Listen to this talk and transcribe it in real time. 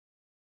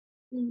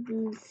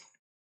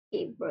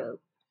Okay, bro.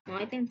 No,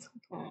 I think it's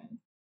long.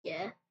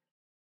 Yeah.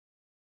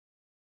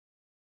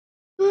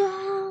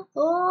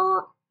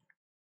 Oh.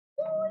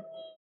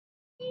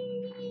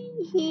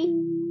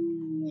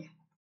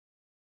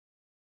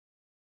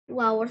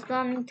 Wow, we're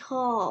standing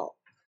tall.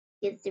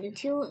 Get them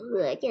too.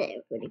 Look at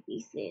everybody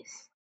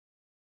pieces.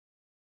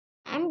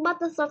 I'm about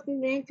to start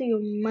something to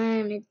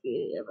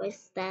humanity if I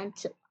stand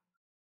to.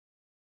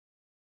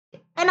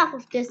 Enough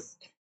of this.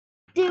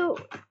 Do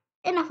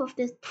enough of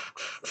this.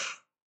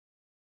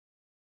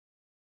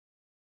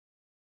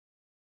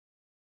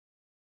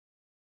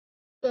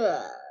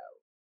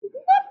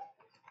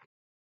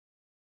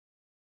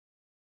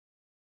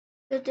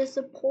 It is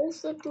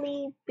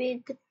supposedly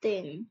big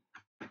thing.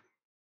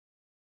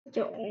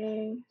 Your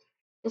own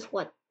is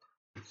what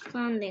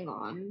standing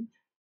on.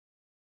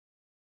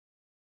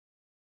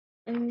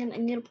 I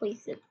need to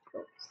place it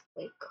close.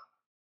 Like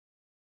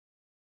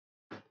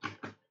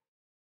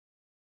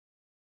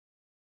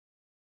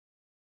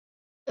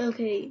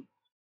okay.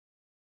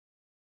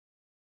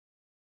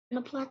 And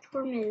the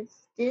platform is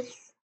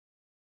this.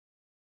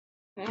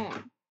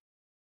 Oh.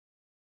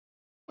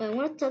 Wait, I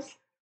want to test.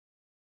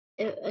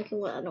 Okay,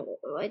 well, I don't.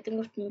 I think I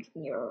have to make it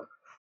nearer.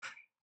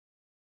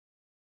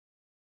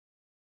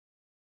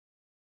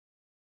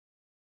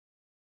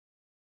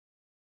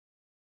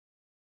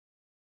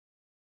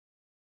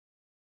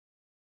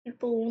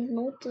 People won't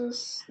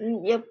notice.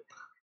 Yep.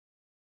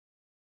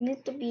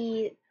 Need to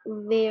be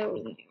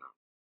very near.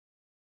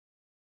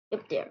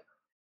 Yep, there.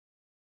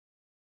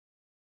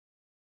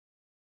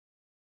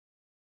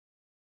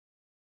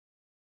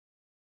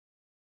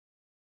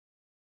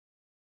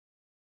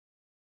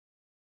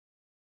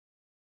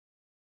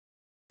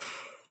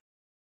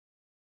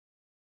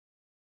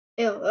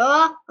 Ew.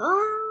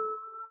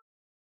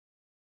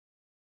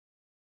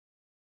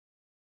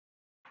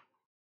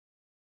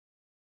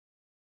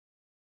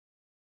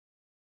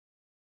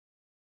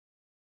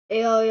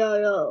 Yo, yo,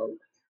 yo.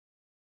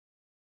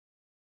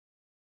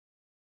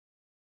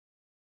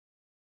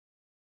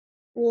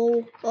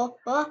 Whoa.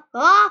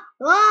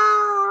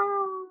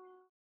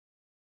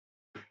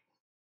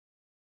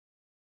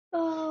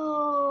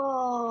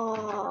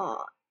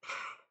 Oh.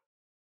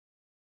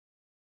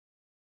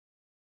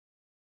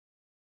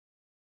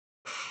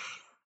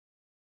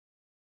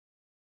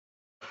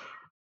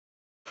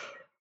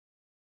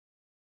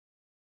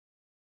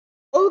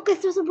 Oh, look,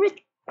 there's a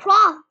bridge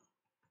cross.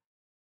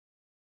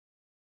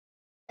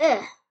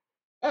 Ugh.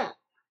 Ugh.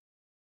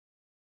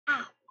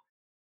 Ah.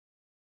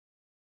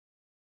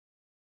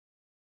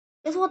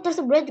 Guess what? There's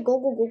a bridge. Go,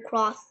 go, go,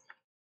 cross.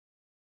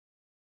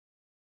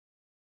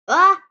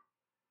 Ah.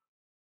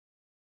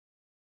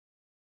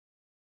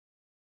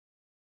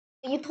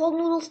 You told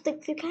Noodle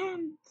Sticks you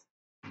can't.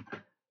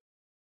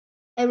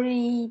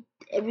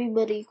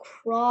 Everybody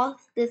cross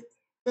this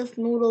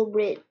noodle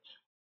bridge.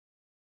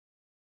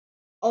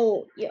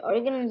 Oh, yeah, are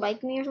you gonna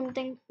invite me or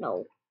something?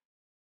 No.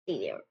 Stay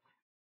there.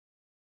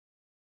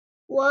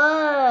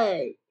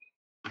 What?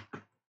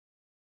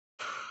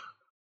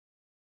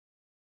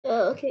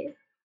 Okay.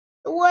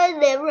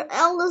 Whatever.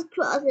 I'll just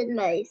cross it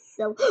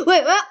myself.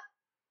 Wait, what?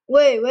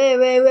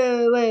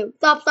 Wait.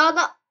 Stop.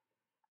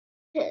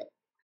 Shit.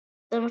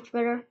 That much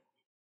better.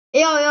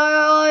 Yo.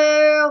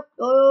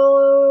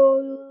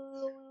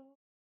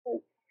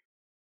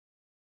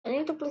 I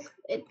need to place.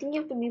 I think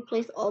you have to be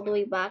placed all the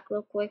way back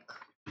real quick.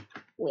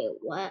 Wait,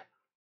 what?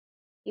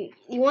 You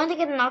want to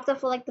get knocked out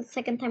for like the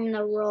second time in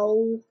a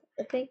row?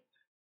 Okay.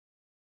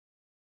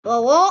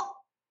 Whoa.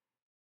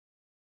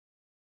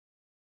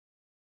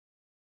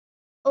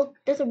 Oh,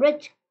 there's a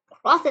bridge.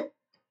 Cross it.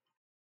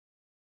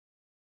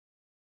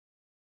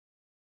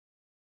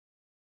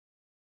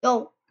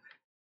 Go.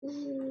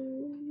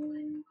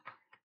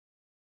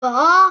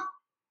 Ah.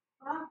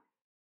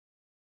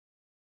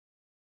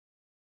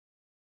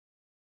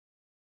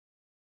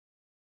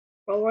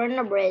 Bro, we're in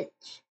a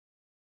bridge.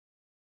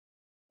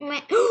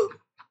 What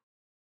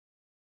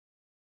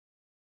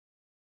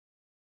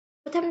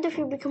happens if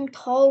you become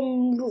tall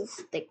noodle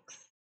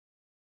sticks?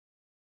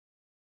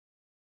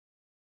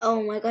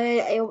 Oh my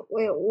god,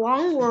 wait,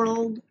 wrong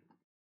world.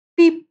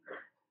 Beep.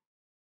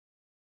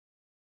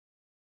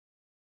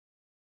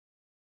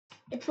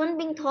 It's fun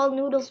being tall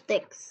noodle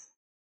sticks.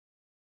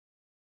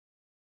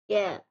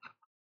 Yeah.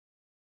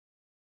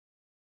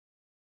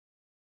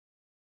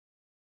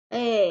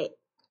 Hey.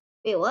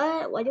 Wait,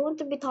 what? Why do you want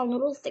to be tall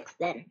noodle sticks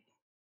then?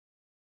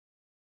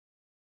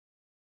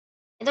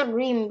 It's a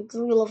dream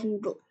because we love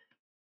noodles.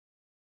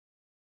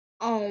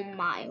 Oh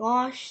my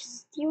gosh,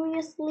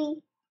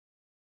 seriously?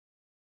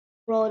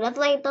 Bro, that's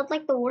like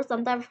the worst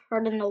sentence I've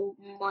heard in a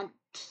month.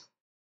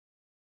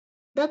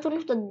 That's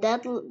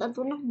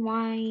one of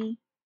my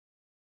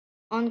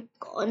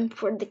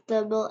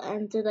unpredictable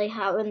answers I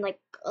have in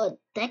like a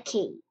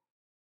decade,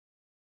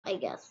 I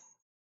guess.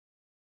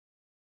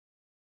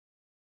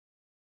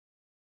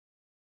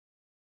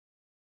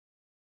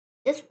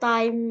 This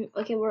time,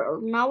 okay,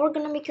 we're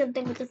gonna make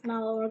something with this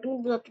now. We're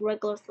gonna do that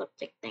regular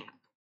subject thing.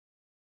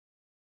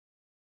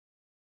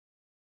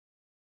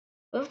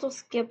 We have to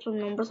skip some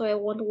numbers, so I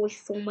won't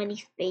waste so many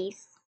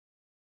space.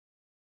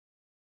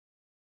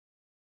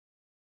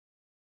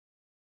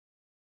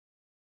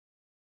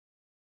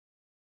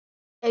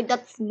 Like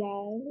that's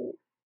small.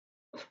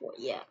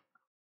 Yeah.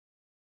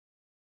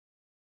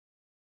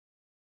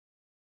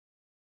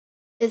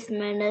 This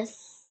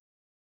menace.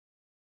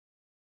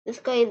 This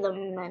guy is a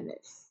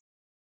menace.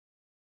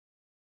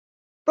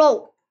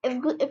 Bro,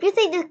 if you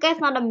say this guy's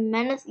not a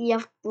menace, you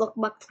have to look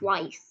back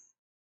twice.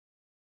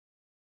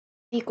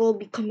 People will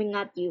be coming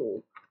at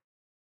you.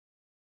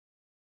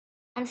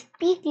 And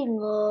speaking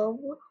of,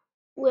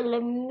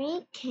 we're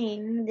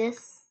making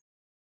this.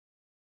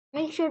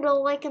 Make sure to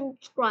like and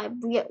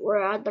subscribe.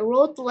 We're at the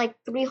road to like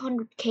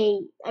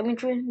 300k.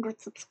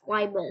 300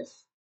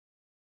 subscribers.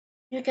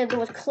 You can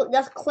do it.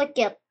 Just click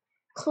it.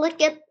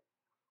 Click it.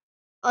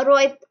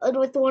 Otherwise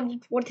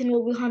 214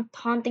 will be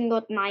haunting you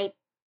at night,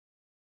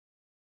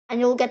 and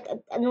you'll get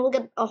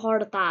a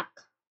heart attack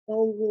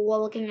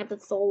while looking at the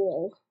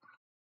soul.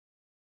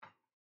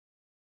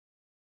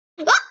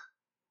 Ah!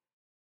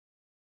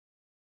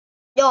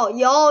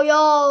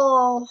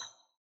 Yo!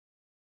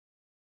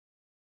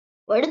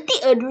 Where did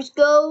the others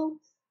go?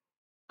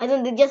 I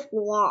think they just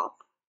flew off.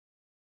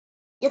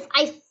 Yes,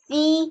 I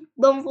see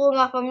them falling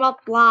off. I'm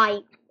not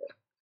blind.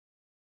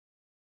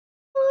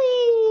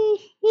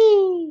 Whee!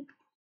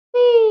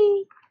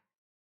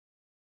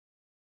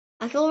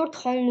 I feel we're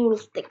tall noodle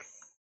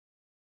sticks.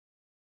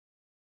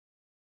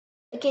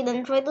 Okay,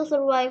 then try to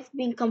survive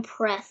being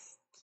compressed.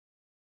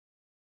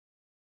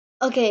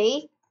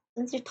 Okay,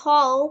 since you're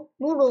tall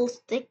noodle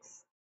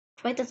sticks,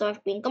 try to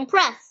survive being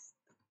compressed.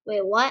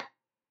 Wait, what?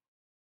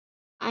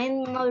 I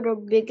know your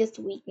biggest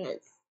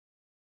weakness.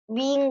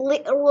 Being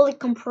literally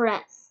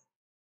compressed.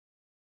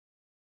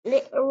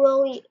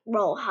 Literally,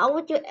 bro, how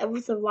would you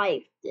ever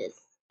survive this?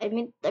 I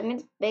mean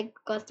it's big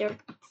because they're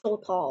so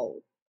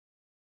tall.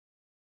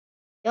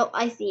 Yo,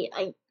 I see.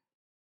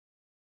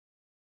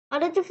 How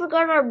did you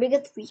forget our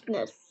biggest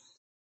weakness?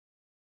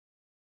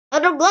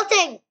 Another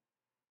blessing!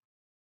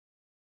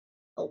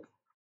 Oh,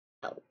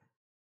 no.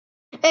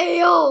 Hey,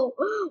 yo!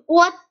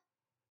 What?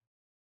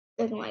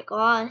 Oh my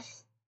gosh.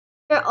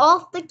 They're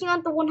all sticking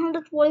on the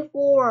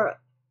 124.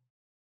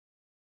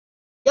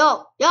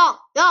 Yo,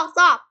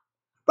 stop!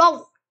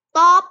 Bro,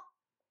 stop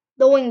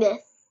doing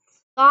this.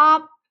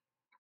 Stop.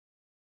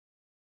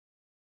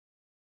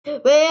 Hey,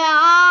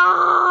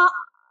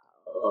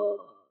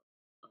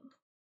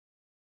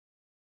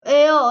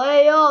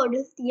 yo,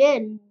 this is the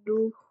end,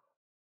 dude.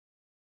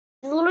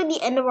 This is literally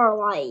the end of our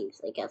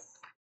lives, I guess.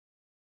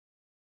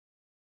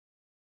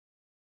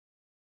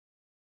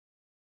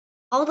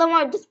 All of them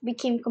are just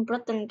became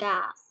compressed in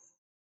gas.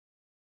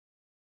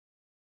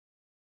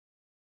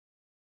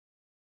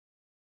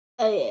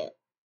 Oh yeah.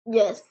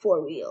 Yes,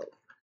 for real.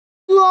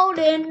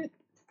 Loading.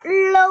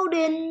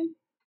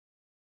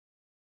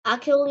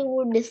 Actually,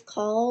 we're this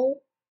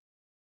tall.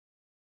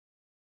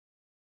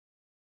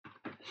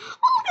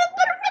 Oh, that's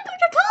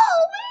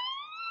tall!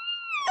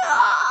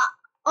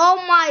 Oh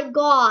my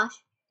gosh.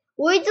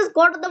 We just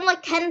got to them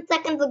like 10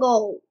 seconds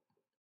ago.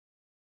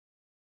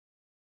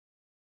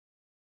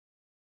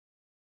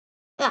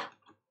 Yeah.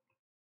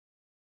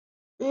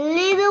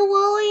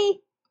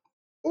 Literally,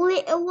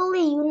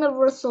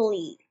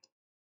 universally.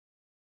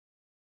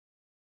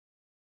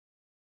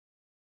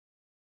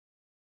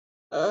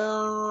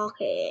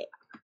 Okay.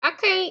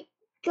 Okay,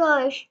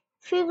 gosh.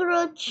 Figure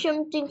out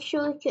something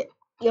so we can.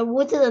 Your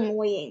voice is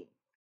annoying.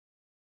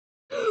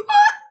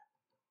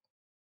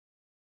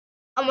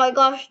 Oh my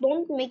gosh,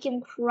 don't make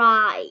him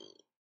cry.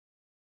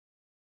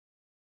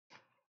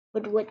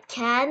 But what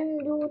can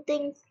do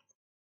things?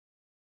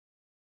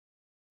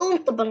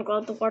 Don't step on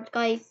ground apart,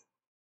 guys.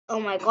 Oh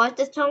my gosh,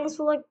 this tongue is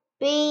for like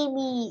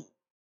babies.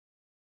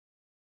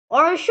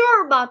 Are you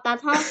sure about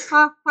that,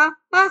 huh?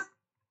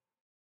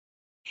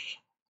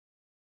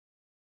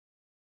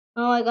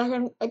 Oh my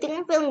gosh, I think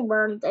I'm feeling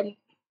burned. And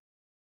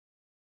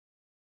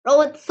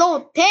oh, it's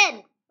so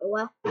thin.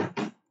 What?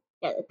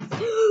 Yeah,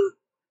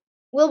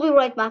 we'll be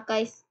right back,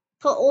 guys.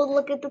 So, oh,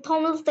 look at the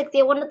toenail sticks.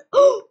 They wanted.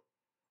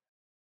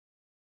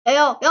 Hey,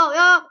 yo.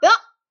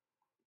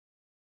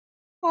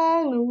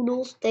 Tall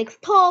noodle sticks.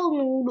 Tall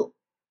noodle.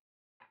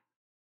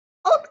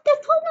 Oh, look,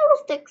 there's tall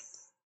noodle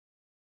sticks.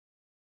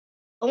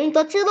 Don't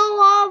touch the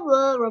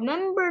lava.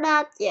 Remember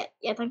that. Yeah,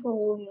 thanks for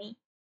holding me.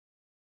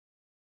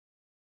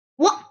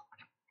 What?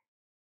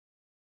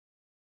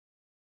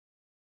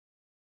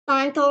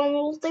 9 tall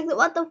noodle sticks.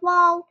 What the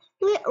fall?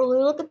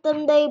 Literally, look at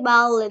them. They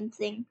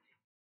balancing.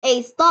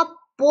 Hey, stop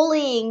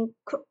bullying.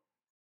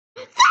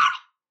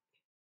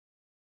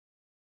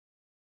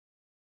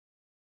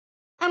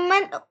 I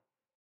meant.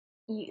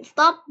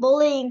 Stop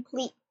bullying,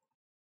 please.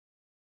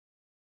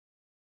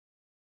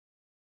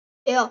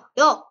 Yo.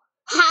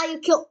 How you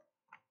kill?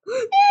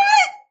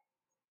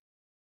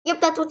 Yep,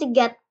 that's what you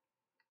get.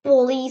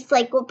 Bully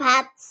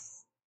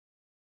psychopaths.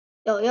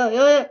 Yo.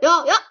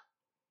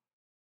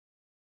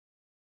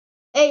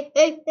 Hey.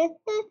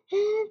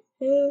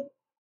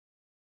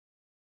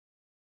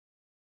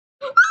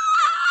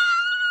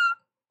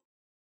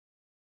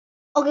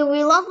 Okay,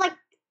 we lost like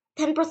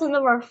 10%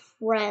 of our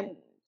friends.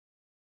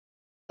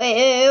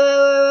 Wait,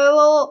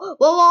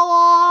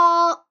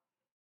 whoa.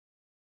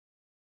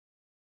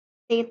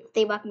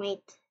 Stay back,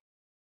 mate.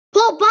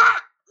 Pull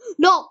back!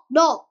 No,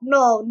 no,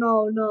 no,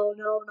 no, no,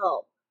 no,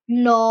 no.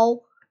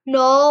 No,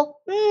 no,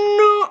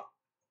 no.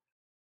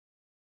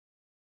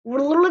 We're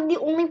literally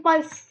the only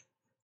 5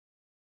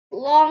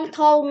 long,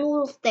 tall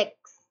noodle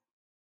sticks.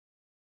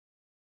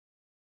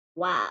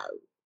 Wow.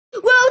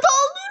 Well,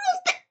 tall noodle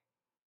stick.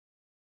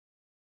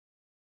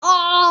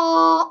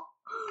 Oh,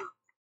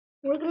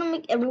 we're gonna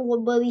make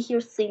everybody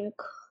here sink.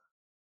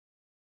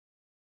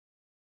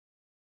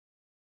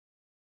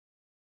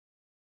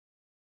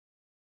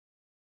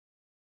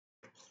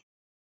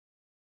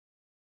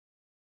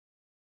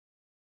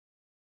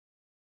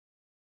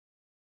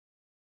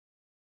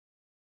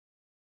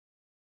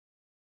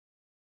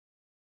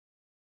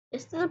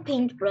 This is a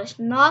paintbrush,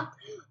 not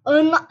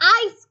an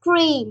ice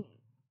cream.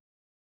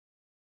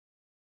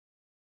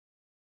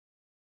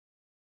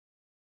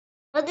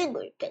 I think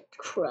we get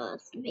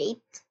cross,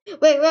 mate.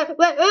 Wait.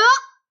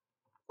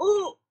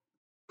 Oh.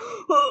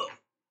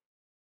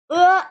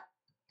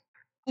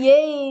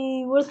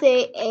 Yay, we'll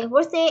say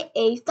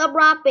A. Stop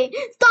rapping.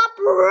 Stop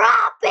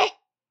rapping.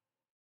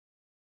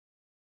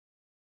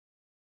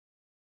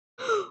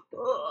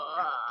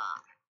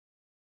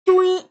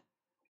 Doink,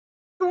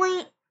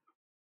 doink,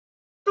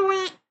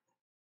 doink,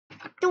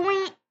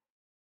 doink,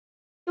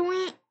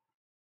 doink,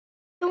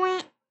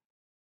 doink,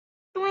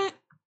 doink.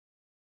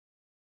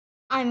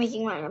 I'm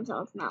making random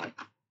sounds now.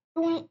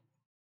 Doink.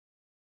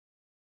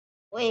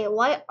 Wait,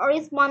 why are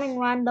you spawning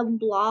random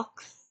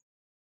blocks?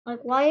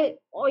 Like, why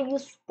are you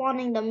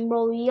spawning them,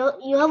 bro?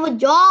 You have a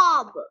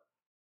job.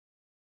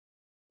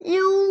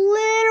 You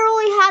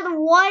literally had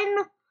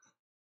one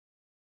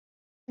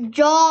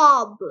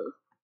job.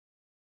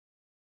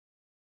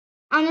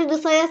 And you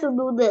decided to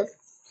do this.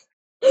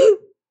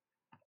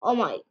 Oh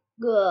my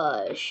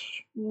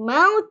gosh.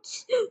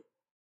 Mount.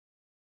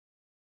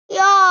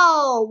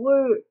 Yo,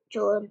 we're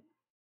chilling.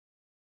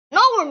 No,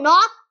 we're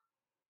not.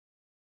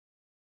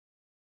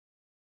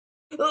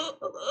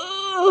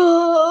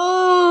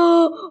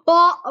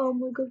 Oh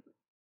my god.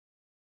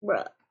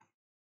 Bruh.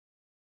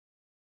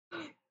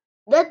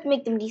 Let's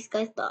make them these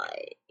guys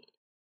die.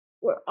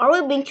 Are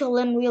we being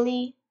chilling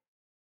really?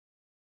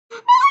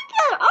 Oh my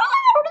god. Oh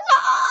my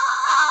god.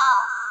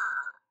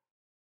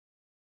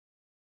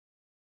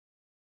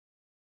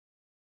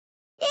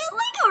 Yeah,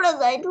 like how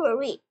to to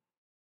worry.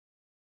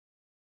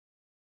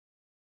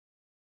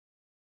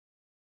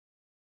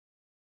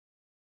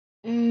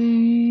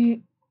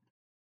 Mm,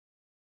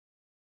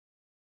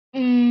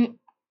 mm,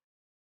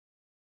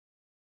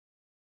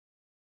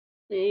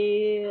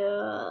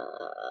 yeah.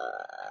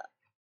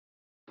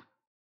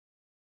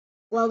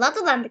 Well, that's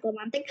an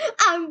anticlimactic.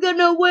 I'm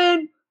gonna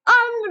win.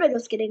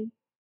 Just kidding.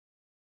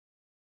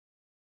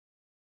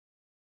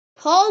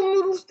 Tall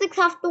noodle sticks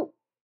have to.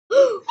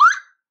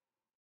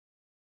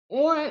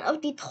 One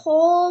of the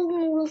tall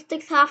noodle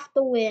sticks have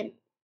to win.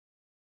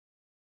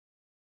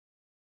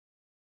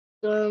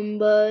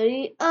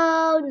 Somebody,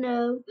 oh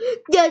no,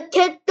 get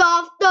kicked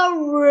off the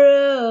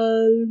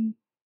room.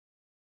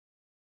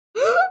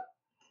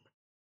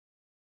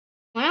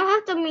 I don't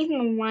have to make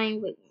some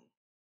wine with me.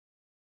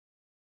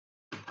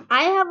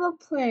 I have a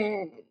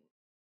plan.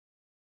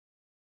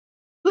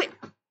 Wait,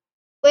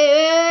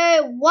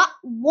 what?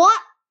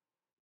 What?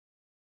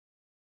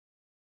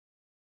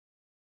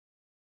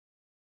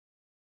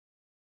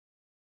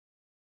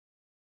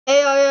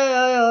 Hey.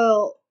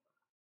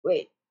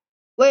 Wait.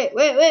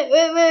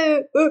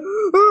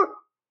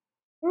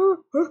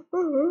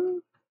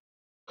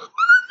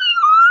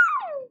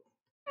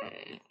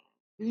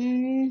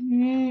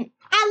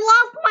 I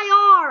lost my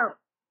arm.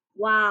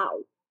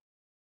 Wow.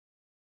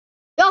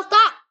 Yo,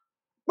 stop.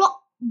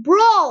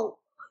 Bro,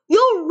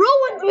 you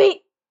ruined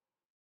me.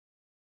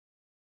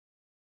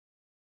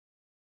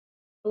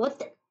 What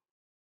the?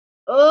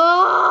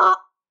 Oh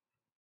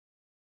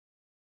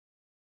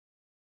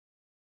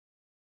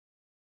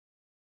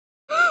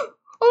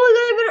my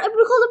god, I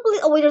better call the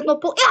police. Oh wait, there's no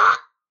police. Ah!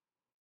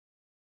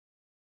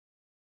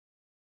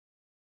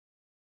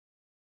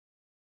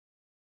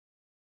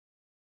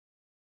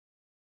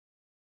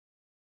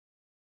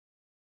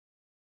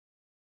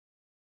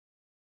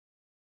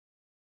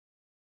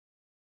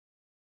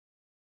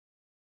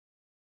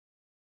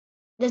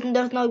 There's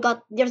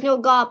no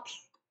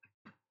cops.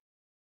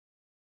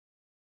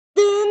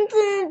 Dun,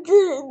 dun,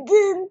 dun,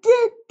 dun, dun,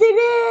 dun,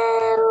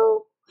 dun.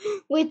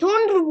 Wait,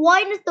 200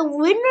 wine is the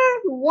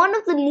winner? One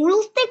of the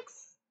noodle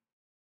sticks?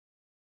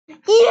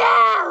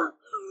 Yeah!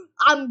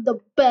 I'm the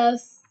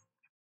best.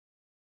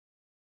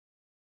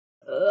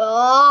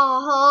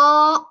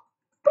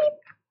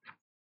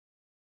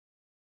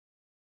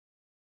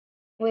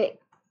 Wait.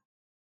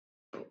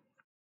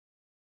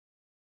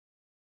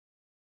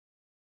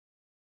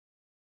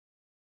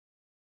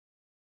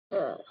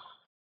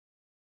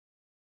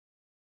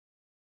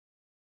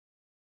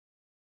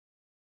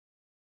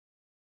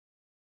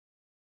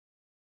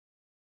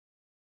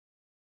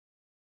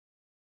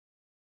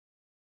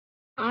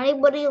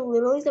 Anybody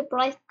literally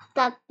surprised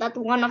that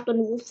one of the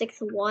noodle sticks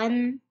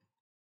won?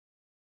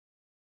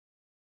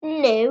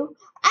 No.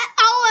 I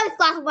always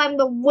thought I'm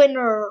the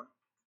winner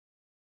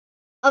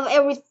of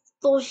every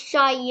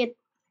society.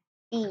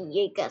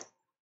 Yeah, guess.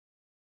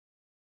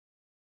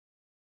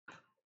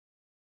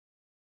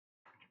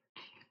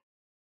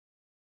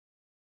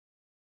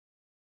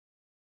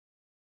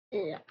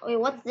 Yeah. Wait,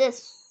 what's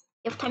this?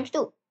 You have times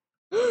two.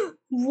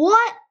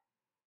 What?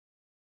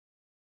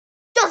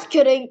 Just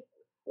kidding.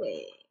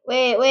 Wait.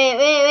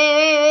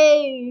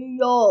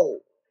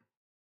 Yo.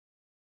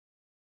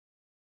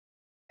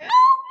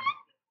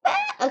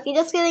 Okay,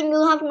 just kidding.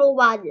 You have no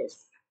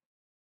badges.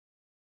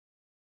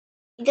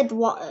 You get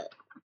what?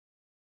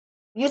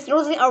 You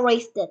totally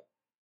erased it,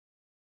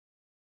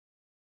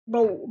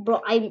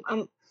 bro. I'm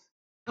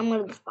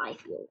gonna despise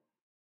you.